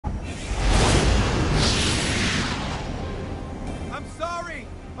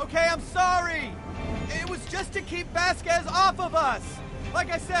okay? I'm sorry. It was just to keep Vasquez off of us. Like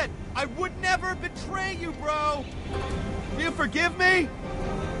I said, I would never betray you, bro. Will you forgive me?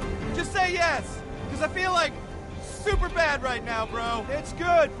 Just say yes, because I feel like super bad right now, bro. It's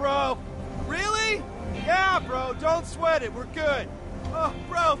good, bro. Really? Yeah, bro, don't sweat it. We're good. Oh,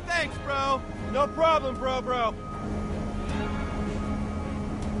 bro, thanks, bro. No problem, bro.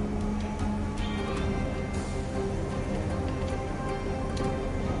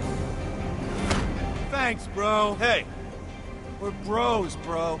 Thanks, bro. Hey, we're bros,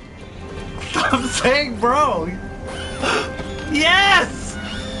 bro. I'm saying bro. Yes!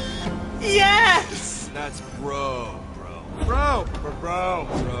 Yes! That's bro. Bro.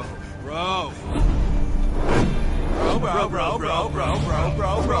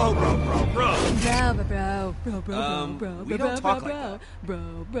 We don't talk like that.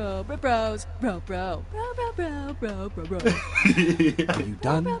 Are you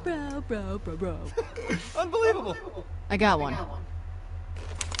done? Unbelievable. I got one.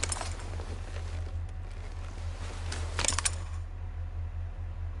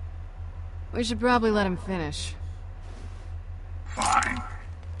 We should probably let him finish. Fine.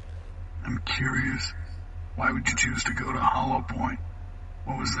 I'm curious. Why would you choose to go to Hollow Point?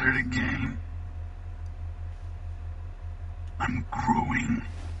 What was there to gain? I'm growing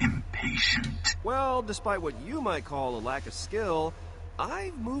impatient. Well, despite what you might call a lack of skill,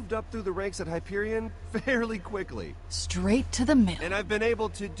 I've moved up through the ranks at Hyperion fairly quickly. Straight to the middle. And I've been able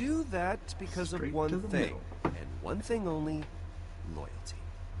to do that because of one thing. middle. And one thing only, loyalty.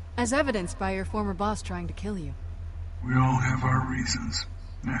 As evidenced by your former boss trying to kill you. We all have our reasons.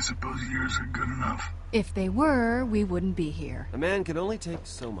 I suppose yours are good enough. If they were, we wouldn't be here. A man can only take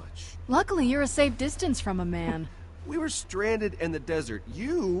so much. Luckily, you're a safe distance from a man. We were stranded in the desert.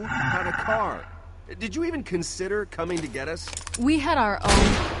 You had a car. Did you even consider coming to get us? We had our own...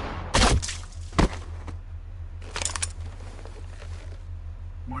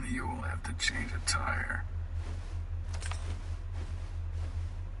 One of you will have to change a tire.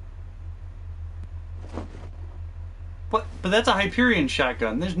 But that's a Hyperion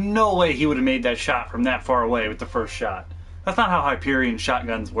shotgun. There's no way he would have made that shot from that far away with the first shot. That's not how Hyperion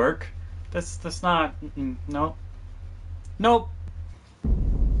shotguns work. That's not... Nope. Nope.